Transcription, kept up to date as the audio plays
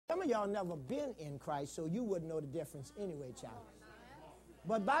Some of y'all never been in Christ, so you wouldn't know the difference anyway, child.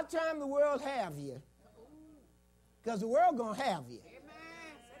 But by the time the world have you, because the world going to have you.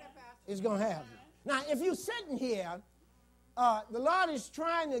 It's going to have you. Now, if you're sitting here, the Lord is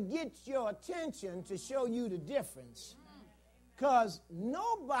trying to get your attention to show you the difference. Because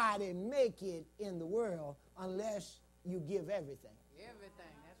nobody make it in the world unless you give everything.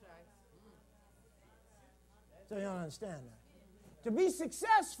 Everything, that's right. So you don't understand that. To be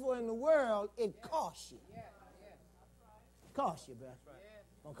successful in the world, it costs you. It costs you, brother.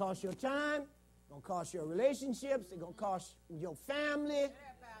 It's going to cost your time. It's going to cost your relationships. It's going to cost your family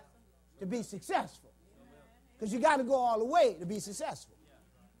to be successful. Because you got to go all the way to be successful.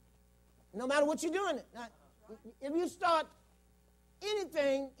 No matter what you're doing. Now, if you start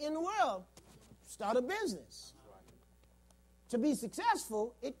anything in the world, start a business. To be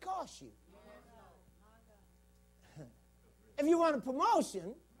successful, it costs you. If you want a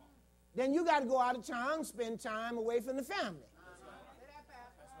promotion, then you got to go out of town, spend time away from the family.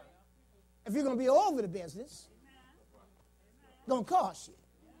 If you're going to be over the business, it's going to cost you.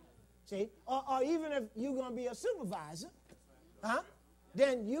 See? Or even if you're going to be a supervisor,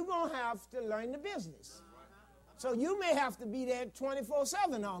 then you're going to have to learn the business. So you may have to be there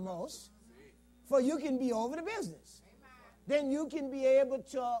 24/7 almost, for you can be over the business. Then you can be able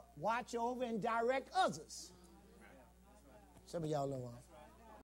to watch over and direct others. Some of y'all know why.